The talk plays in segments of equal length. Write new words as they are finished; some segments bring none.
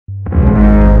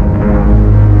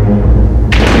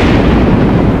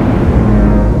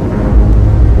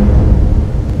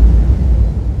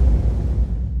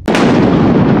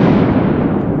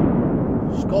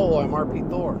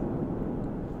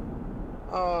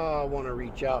I want to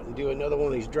reach out and do another one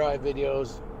of these drive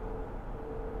videos.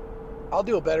 I'll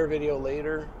do a better video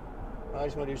later. I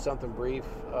just want to do something brief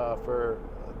for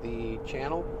the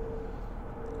channel.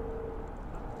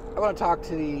 I want to talk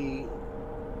to the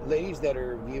ladies that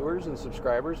are viewers and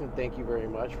subscribers, and thank you very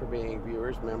much for being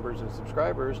viewers, members, and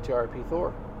subscribers to RP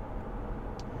Thor.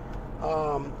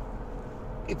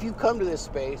 If you come to this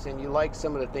space and you like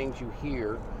some of the things you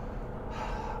hear,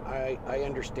 I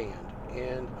understand.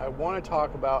 And I want to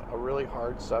talk about a really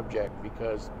hard subject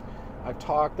because I've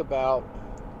talked about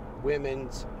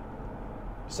women's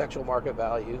sexual market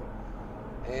value,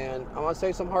 and I want to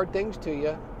say some hard things to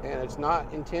you, and it's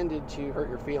not intended to hurt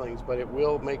your feelings, but it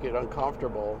will make it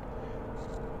uncomfortable.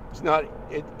 It's not,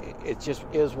 it just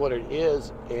is what it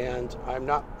is, and I'm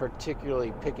not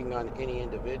particularly picking on any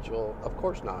individual. Of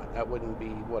course not. That wouldn't be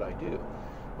what I do.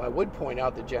 But I would point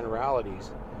out the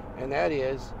generalities, and that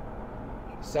is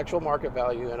sexual market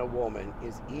value in a woman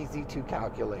is easy to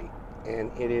calculate,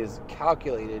 and it is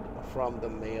calculated from the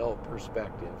male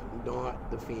perspective,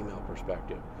 not the female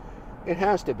perspective. It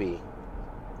has to be.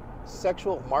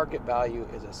 Sexual market value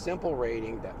is a simple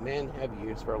rating that men have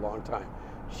used for a long time.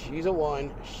 She's a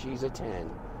 1, she's a 10.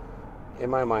 In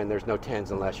my mind, there's no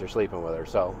 10s unless you're sleeping with her.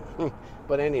 So,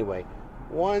 but anyway,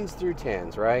 1s through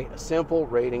 10s, right? A simple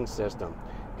rating system.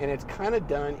 And it's kind of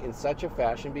done in such a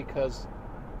fashion because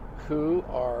who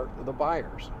are the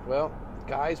buyers? Well,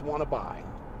 guys want to buy.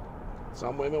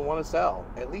 Some women want to sell.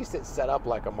 At least it's set up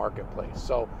like a marketplace.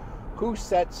 So who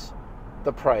sets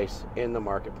the price in the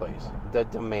marketplace? The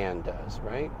demand does,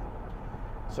 right?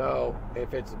 So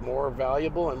if it's more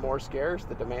valuable and more scarce,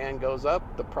 the demand goes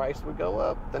up, the price would go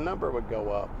up, the number would go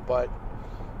up. But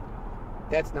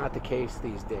that's not the case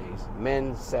these days.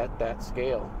 Men set that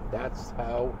scale. That's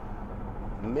how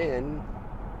men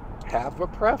have a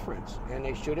preference, and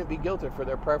they shouldn't be guilty for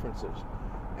their preferences.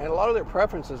 And a lot of their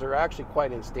preferences are actually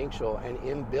quite instinctual and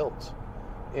inbuilt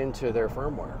into their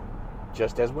firmware,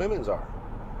 just as women's are.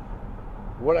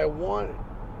 What I want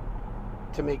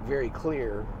to make very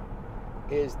clear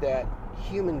is that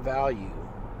human value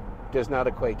does not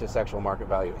equate to sexual market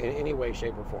value in any way,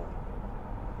 shape, or form.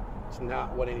 It's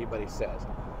not what anybody says.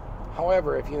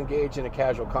 However, if you engage in a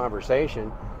casual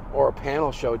conversation or a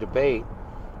panel show debate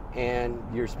and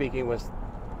you're speaking with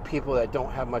people that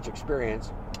don't have much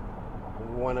experience,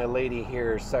 when a lady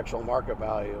hears sexual market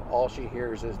value, all she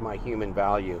hears is my human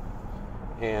value.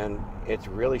 And it's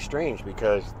really strange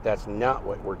because that's not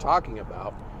what we're talking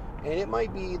about. And it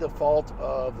might be the fault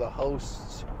of the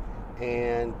hosts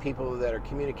and people that are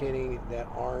communicating that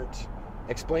aren't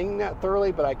explaining that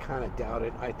thoroughly, but I kind of doubt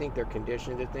it. I think they're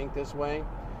conditioned to think this way.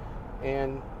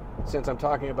 And since I'm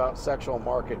talking about sexual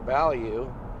market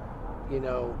value, you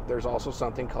know, there's also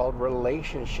something called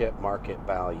relationship market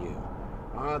value.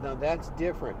 Now that's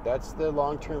different. That's the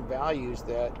long-term values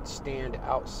that stand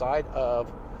outside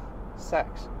of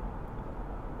sex.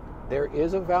 There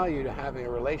is a value to having a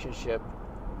relationship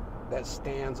that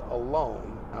stands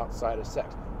alone outside of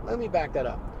sex. Let me back that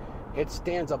up. It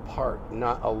stands apart,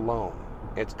 not alone.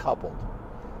 It's coupled.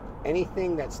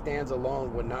 Anything that stands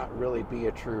alone would not really be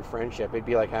a true friendship. It'd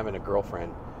be like having a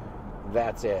girlfriend.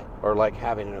 That's it. Or like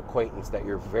having an acquaintance that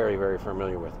you're very, very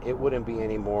familiar with. It wouldn't be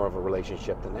any more of a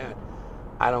relationship than that.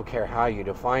 I don't care how you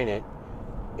define it.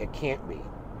 It can't be.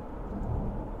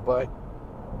 But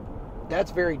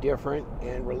that's very different.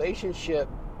 And relationship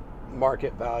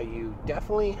market value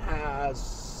definitely has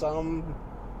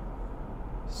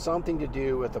something to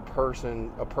do with a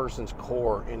person's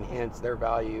core, and hence their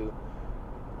value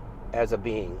as a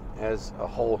being, as a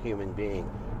whole human being.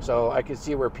 So I could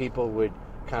see where people would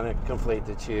kind of conflate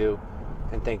the two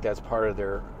and think that's part of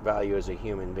their value as a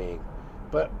human being.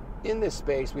 But in this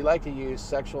space, we like to use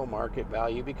sexual market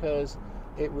value because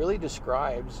it really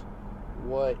describes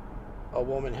what a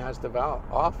woman has to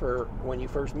offer when you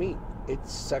first meet.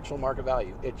 It's sexual market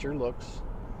value. It's your looks,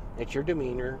 it's your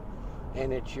demeanor,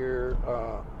 and it's your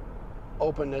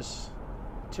openness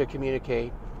to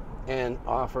communicate and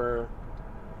offer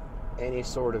any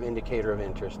sort of indicator of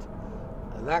interest.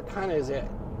 And that kind of is it.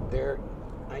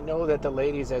 I know that the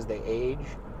ladies, as they age,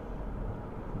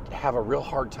 have a real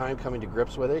hard time coming to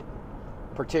grips with it,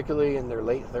 particularly in their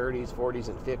late 30s, 40s,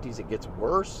 and 50s. It gets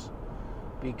worse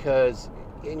because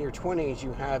in your 20s,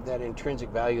 you have that intrinsic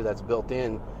value that's built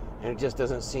in, and it just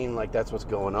doesn't seem like that's what's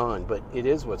going on, but it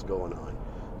is what's going on.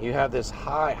 You have this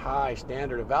high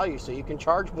standard of value, so you can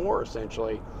charge more,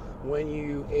 essentially. When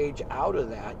you age out of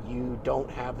that, you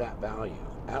don't have that value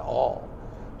at all.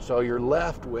 So you're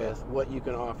left with what you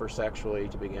can offer sexually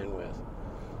to begin with.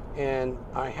 And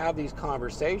I have these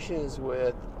conversations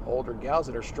with older gals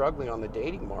that are struggling on the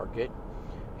dating market,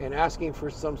 and asking for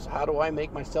some, how do I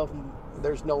make myself,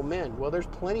 there's no men. Well, there's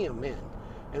plenty of men.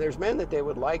 And there's men that they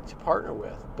would like to partner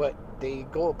with, but they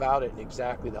go about it in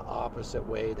exactly the opposite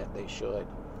way that they should.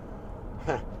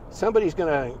 Somebody's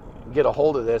going to get a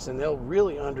hold of this, and they'll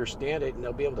really understand it, and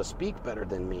they'll be able to speak better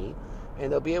than me,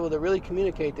 and they'll be able to really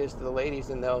communicate this to the ladies,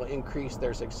 and they'll increase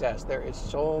their success. There is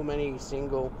so many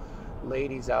single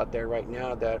ladies out there right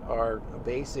now that are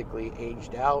basically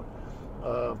aged out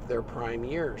of their prime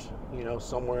years, you know,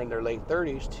 somewhere in their late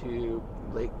 30s to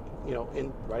late, you know,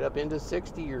 right up into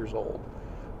 60 years old.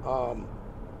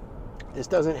 This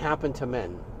doesn't happen to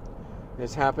men.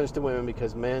 This happens to women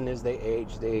because men, as they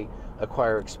age, they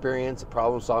acquire experience,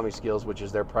 problem-solving skills, which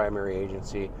is their primary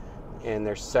agency, and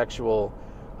their sexual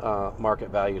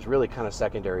market value is really kind of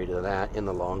secondary to that in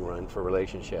the long run for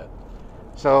relationship.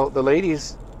 So the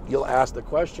ladies, you'll ask the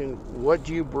question, what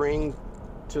do you bring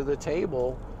to the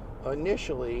table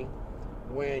initially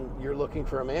when you're looking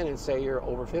for a man and say you're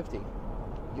over 50?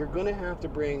 You're going to have to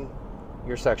bring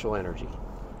your sexual energy.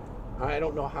 I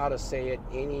don't know how to say it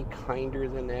any kinder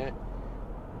than that.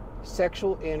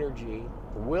 Sexual energy,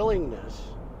 willingness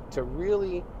to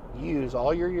really use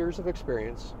all your years of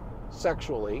experience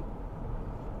sexually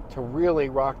to really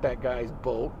rock that guy's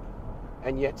boat,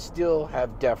 and yet still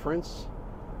have deference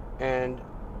and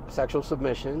sexual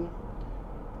submission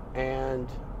and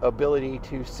ability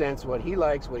to sense what he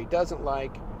likes, what he doesn't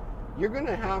like. You're going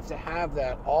to have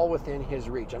that all within his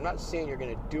reach. I'm not saying you're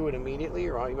going to do it immediately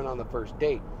or even on the first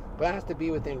date, but it has to be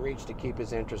within reach to keep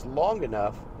his interest long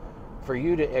enough for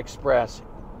you to express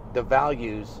the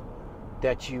values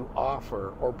that you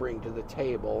offer or bring to the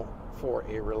table for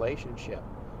a relationship.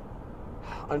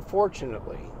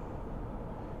 Unfortunately,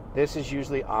 this is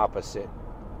usually opposite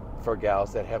for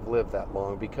gals that have lived that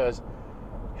long, because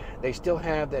they still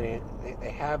have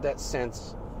that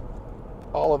sense,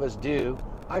 all of us do,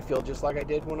 I feel just like I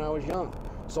did when I was young.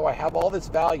 So I have all this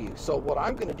value. So what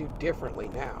I'm going to do differently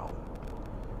now,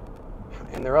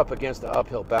 and they're up against the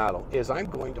uphill battle, is I'm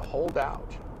going to hold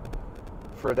out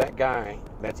for that guy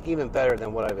that's even better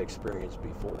than what I've experienced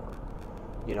before.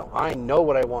 You know, I know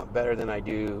what I want better than I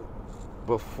do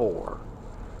before.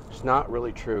 It's not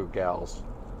really true, gals.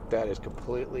 That is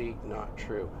completely not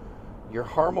true. Your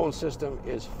hormone system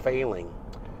is failing.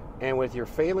 And with your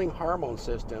failing hormone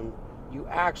system, you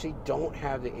actually don't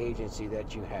have the agency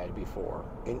that you had before.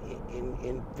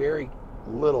 In very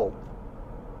little,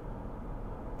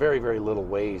 very, very little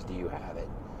ways do you have it.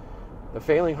 The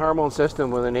failing hormone system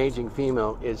with an aging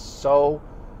female is so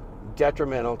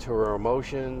detrimental to her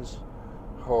emotions,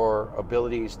 her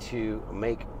abilities to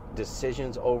make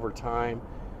decisions over time.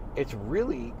 It's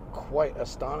really quite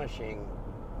astonishing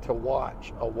to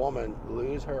watch a woman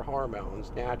lose her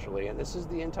hormones naturally, and this is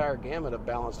the entire gamut of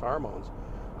balanced hormones.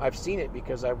 I've seen it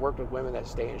because I've worked with women that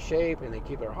stay in shape and they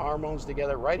keep their hormones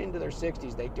together right into their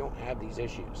 60s. They don't have these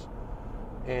issues.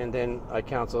 And then I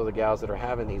counsel the gals that are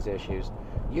having these issues.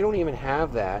 You don't even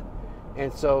have that.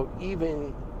 And so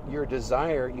even your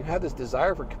desire, you have this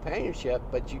desire for companionship,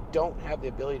 but you don't have the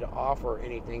ability to offer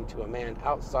anything to a man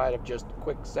outside of just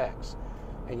quick sex.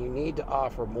 And you need to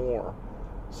offer more.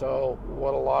 So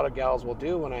what a lot of gals will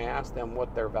do when I ask them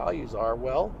what their values are,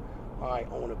 well, I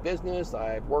own a business,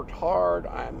 I've worked hard,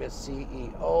 I'm a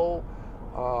CEO,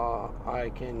 I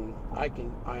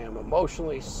am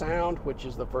emotionally sound, which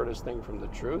is the furthest thing from the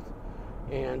truth,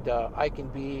 and I can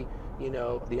be, you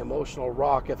know, the emotional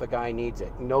rock if a guy needs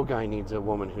it. No guy needs a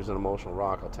woman who's an emotional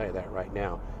rock, I'll tell you that right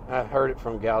now. And I've heard it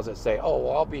from gals that say, oh,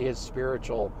 well, I'll be his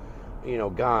spiritual, you know,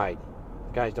 guide.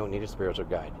 Guys don't need a spiritual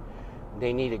guide.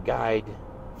 They need a guide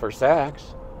for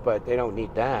sex, but they don't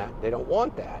need that. They don't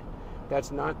want that. That's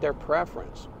not their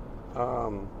preference.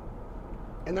 And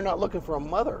they're not looking for a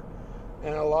mother.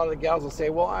 And a lot of the gals will say,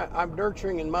 well, I'm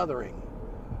nurturing and mothering.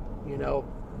 You know,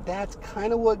 that's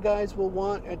kind of what guys will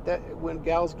want at that when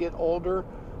gals get older.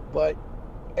 But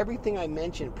everything I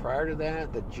mentioned prior to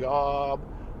that, the job,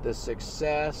 the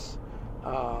success,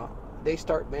 they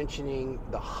start mentioning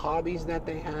the hobbies that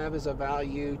they have as a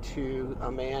value to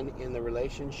a man in the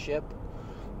relationship.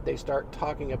 They start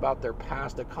talking about their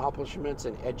past accomplishments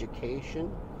in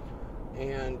education.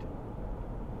 And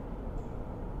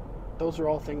those are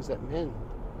all things that men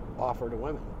offer to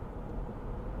women.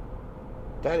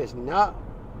 That is not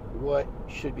what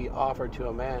should be offered to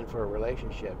a man for a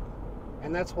relationship.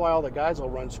 And that's why all the guys will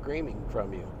run screaming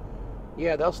from you.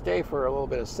 Yeah, they'll stay for a little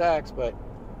bit of sex, but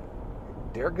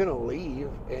they're going to leave.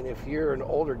 And if you're an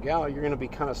older gal, you're going to be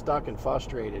kind of stuck and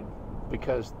frustrated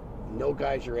because no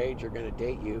guys your age are going to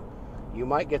date you. You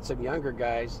might get some younger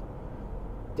guys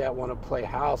that want to play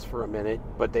house for a minute,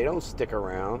 but they don't stick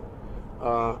around.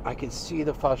 I could see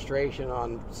the frustration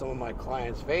on some of my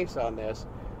clients' face on this,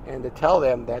 and to tell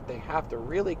them that they have to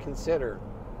really consider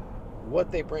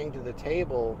what they bring to the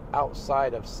table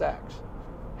outside of sex.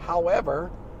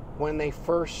 However, when they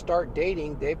first start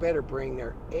dating, they better bring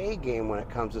their A game when it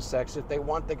comes to sex if they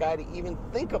want the guy to even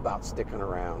think about sticking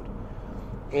around.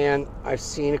 And I've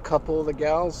seen a couple of the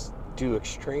gals do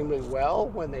extremely well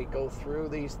when they go through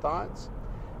these thoughts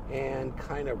and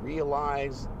kind of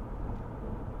realize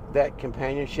that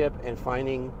companionship and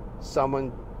finding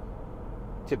someone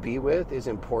to be with is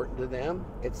important to them.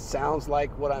 It sounds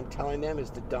like what I'm telling them is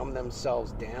to dumb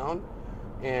themselves down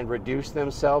and reduce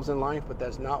themselves in life, but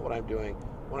that's not what I'm doing.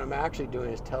 What I'm actually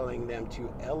doing is telling them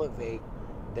to elevate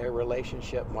their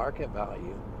relationship market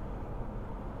value.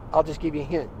 I'll just give you a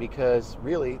hint, because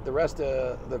really the rest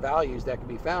of the values that can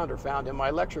be found are found in my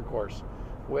lecture course,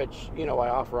 which, you know, I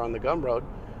offer on the Gumroad,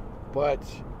 but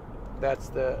that's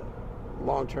the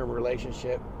long-term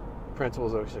relationship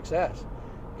principles of success.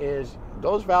 Is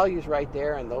those values right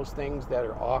there, and those things that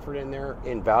are offered in there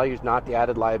in values, not the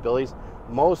added liabilities.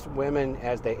 Most women,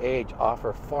 as they age,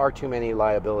 offer far too many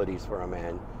liabilities for a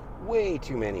man, way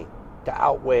too many, to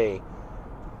outweigh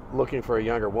looking for a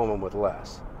younger woman with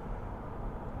less.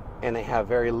 And they have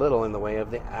very little in the way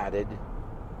of the added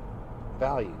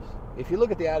values. If you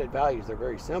look at the added values, they're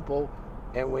very simple,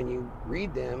 and when you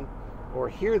read them or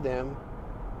hear them,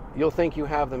 you'll think you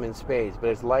have them in spades, but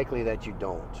it's likely that you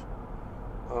don't.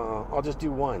 I'll just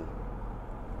do one.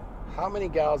 How many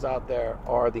gals out there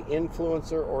are the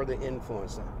influencer or the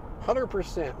influencer?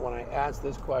 100% when I ask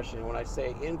this question, when I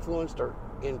say influenced or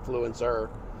influencer,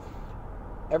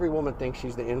 every woman thinks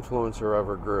she's the influencer of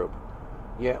her group.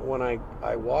 Yet when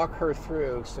I walk her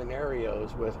through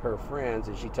scenarios with her friends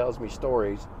and she tells me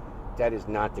stories, that is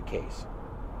not the case.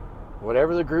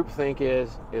 Whatever the group think is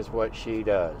what she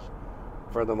does.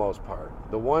 For the most part,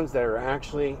 the ones that are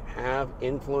actually have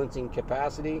influencing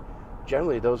capacity,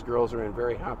 generally those girls are in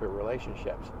very happy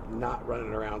relationships, not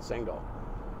running around single.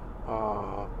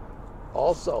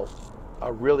 Also,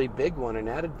 a really big one, an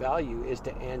added value, is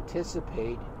to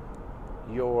anticipate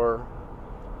your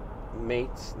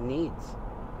mate's needs.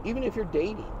 Even if you're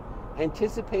dating,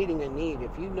 anticipating a need.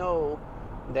 If you know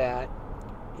that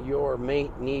your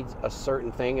mate needs a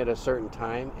certain thing at a certain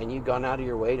time and you've gone out of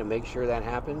your way to make sure that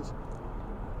happens,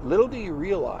 little do you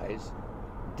realize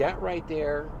that right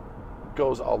there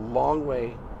goes a long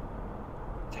way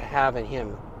to having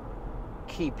him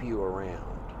keep you around.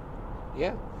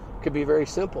 Yeah, could be very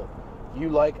simple. You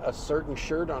like a certain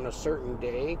shirt on a certain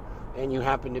day and you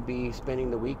happen to be spending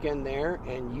the weekend there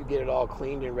and you get it all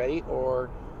cleaned and ready,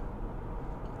 or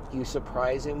you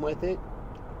surprise him with it.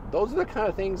 Those are the kind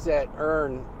of things that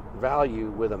earn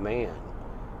value with a man,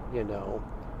 you know.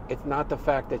 It's not the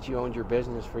fact that you owned your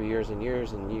business for years and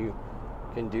years and you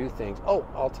can do things. Oh,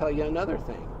 I'll tell you another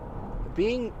thing.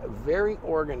 Being very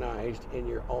organized in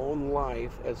your own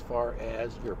life as far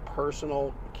as your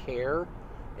personal care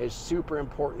is super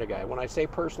important to a guy. When I say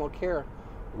personal care,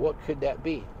 what could that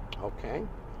be? Okay,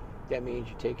 that means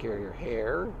you take care of your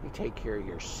hair, you take care of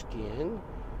your skin,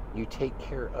 you take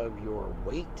care of your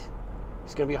weight.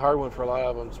 It's going to be a hard one for a lot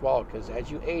of them to swallow, because as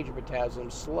you age, your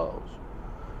metabolism slows.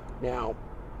 Now,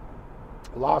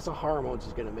 loss of hormones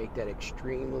is going to make that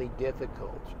extremely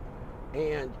difficult.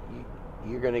 And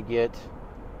you're going to get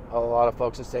a lot of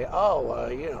folks that say, oh,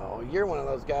 you know, you're one of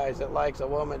those guys that likes a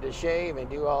woman to shave and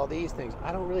do all these things.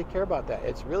 I don't really care about that.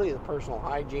 It's really the personal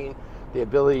hygiene, the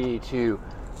ability to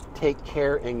take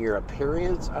care in your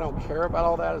appearance. I don't care about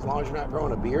all that as long as you're not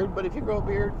growing a beard. But if you grow a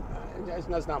beard,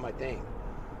 that's not my thing.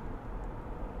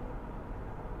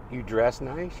 You dress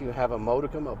nice. You have a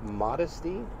modicum of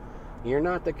modesty. You're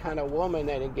not the kind of woman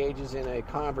that engages in a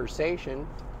conversation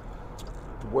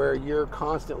where you're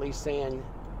constantly saying,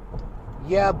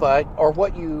 yeah, but, or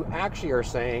what you actually are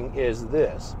saying is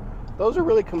this. Those are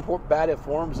really combative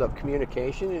forms of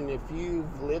communication, and if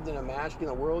you've lived in a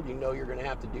masculine world, you know you're going to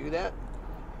have to do that.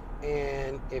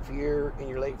 And if you're in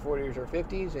your late 40s or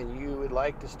 50s and you would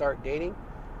like to start dating,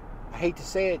 I hate to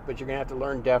say it, but you're going to have to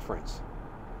learn deference.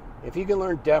 If you can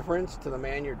learn deference to the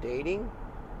man you're dating,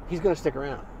 he's going to stick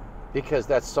around, because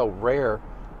that's so rare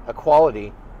a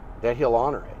quality that he'll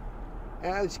honor it.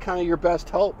 And it's kind of your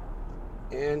best hope.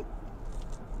 And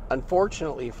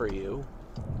unfortunately for you,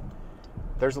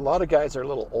 there's a lot of guys that are a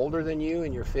little older than you,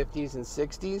 in your 50s and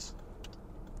 60s,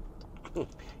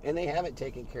 and they haven't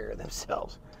taken care of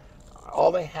themselves.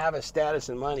 All they have is status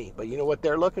and money. But you know what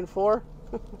they're looking for?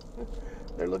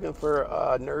 They're looking for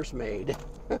a nursemaid.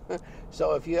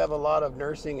 So if you have a lot of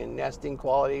nursing and nesting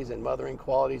qualities and mothering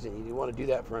qualities, and you want to do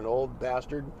that for an old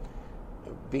bastard,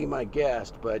 be my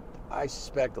guest, but I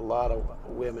suspect a lot of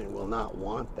women will not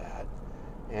want that.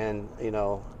 And, you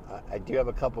know, I do have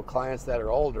a couple clients that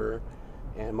are older,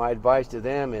 and my advice to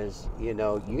them is, you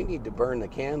know, you need to burn the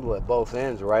candle at both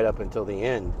ends right up until the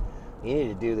end. You need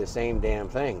to do the same damn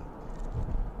thing.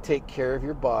 Take care of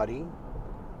your body,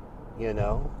 you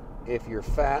know. If you're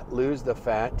fat, lose the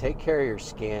fat. Take care of your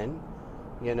skin,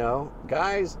 you know.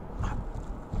 Guys,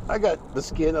 I got the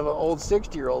skin of an old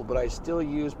 60-year-old, but I still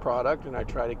use product, and I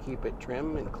try to keep it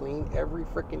trim and clean every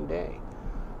freaking day.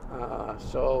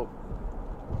 So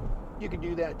you can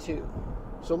do that too.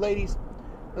 So ladies,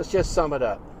 let's just sum it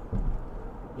up.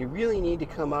 You really need to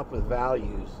come up with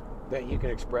values that you can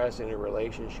express in a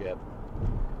relationship.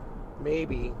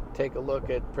 Maybe take a look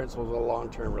at principles of a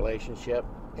long-term relationship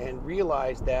and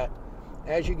realize that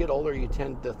as you get older, you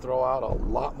tend to throw out a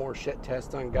lot more shit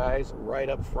tests on guys right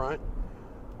up front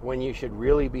when you should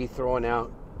really be throwing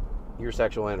out your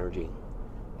sexual energy.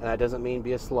 And that doesn't mean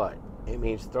be a slut. It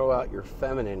means throw out your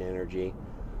feminine energy,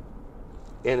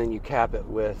 and then you cap it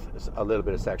with a little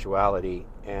bit of sexuality,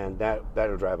 and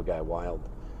that'll drive a guy wild.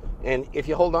 And if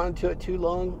you hold on to it too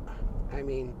long, I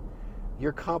mean,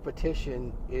 your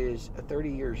competition is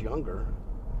 30 years younger,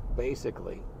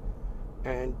 basically.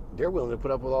 And they're willing to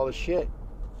put up with all the shit.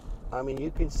 I mean,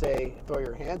 you can say, throw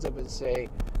your hands up and say,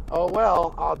 oh,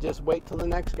 well, I'll just wait till the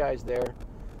next guy's there.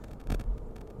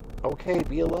 Okay,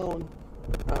 be alone.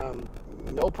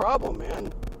 No problem,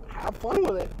 man. Have fun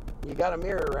with it. You got a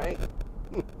mirror, right?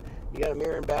 You got a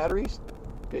mirror and batteries?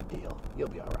 Good deal. You'll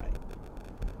be all right.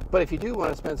 But if you do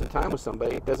want to spend some time with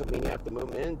somebody, it doesn't mean you have to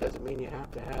move in. It doesn't mean you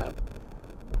have to have,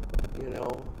 you know,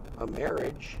 a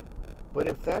marriage. But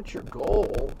if that's your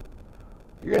goal,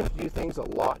 you're going to have to do things a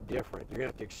lot different. You're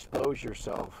going to have to expose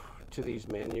yourself to these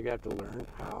men. You're going to have to learn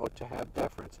how to have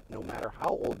deference. No matter how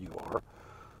old you are,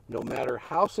 no matter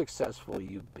how successful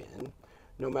you've been,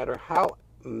 no matter how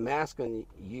masculine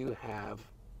you have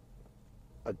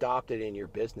adopted in your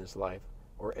business life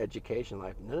or education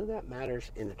life, none of that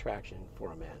matters in attraction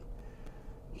for a man.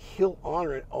 He'll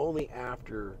honor it only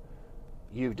after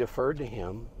you've deferred to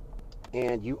him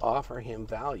and you offer him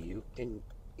value in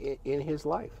his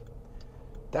life.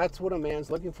 That's what a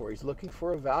man's looking for. He's looking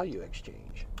for a value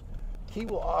exchange. He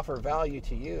will offer value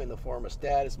to you in the form of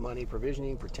status, money,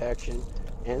 provisioning, protection,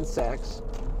 and sex,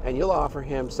 and you'll offer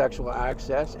him sexual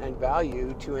access and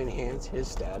value to enhance his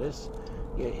status,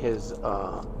 his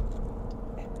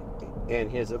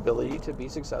and his ability to be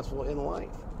successful in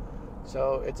life.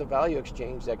 So it's a value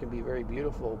exchange that can be very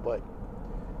beautiful, but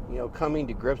you know, coming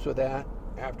to grips with that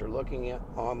after looking at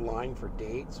online for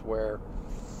dates where,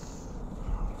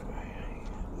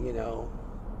 you know,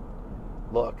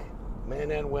 look,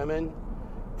 men and women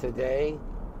today,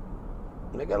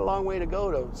 they got a long way to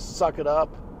go to suck it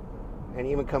up and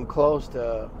even come close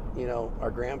to, you know,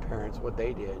 our grandparents, what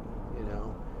they did. You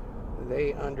know,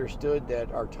 they understood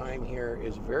that our time here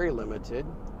is very limited,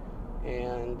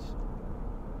 and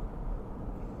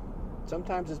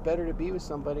sometimes it's better to be with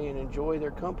somebody and enjoy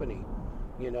their company.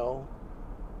 You know,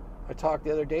 I talked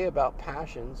the other day about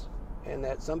passions and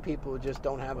that some people just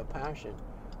don't have a passion.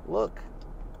 Look,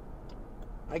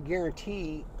 I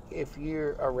guarantee if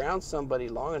you're around somebody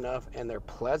long enough and they're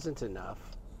pleasant enough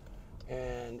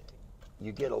and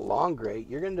you get along great,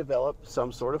 you're going to develop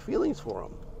some sort of feelings for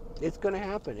them. It's going to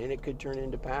happen, and it could turn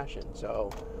into passion. So,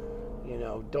 you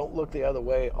know, don't look the other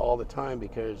way all the time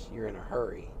because you're in a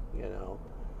hurry. You know,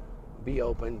 be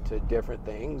open to different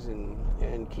things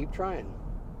and keep trying.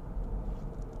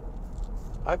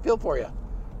 I feel for you.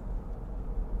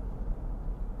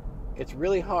 It's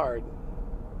really hard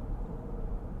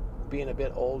being a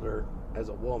bit older as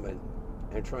a woman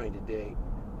and trying to date,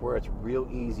 where it's real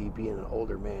easy being an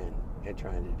older man and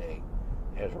trying to date.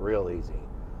 It's real easy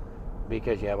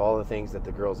because you have all the things that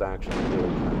the girls actually really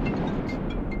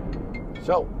want.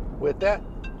 So with that,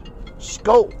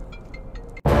 skol!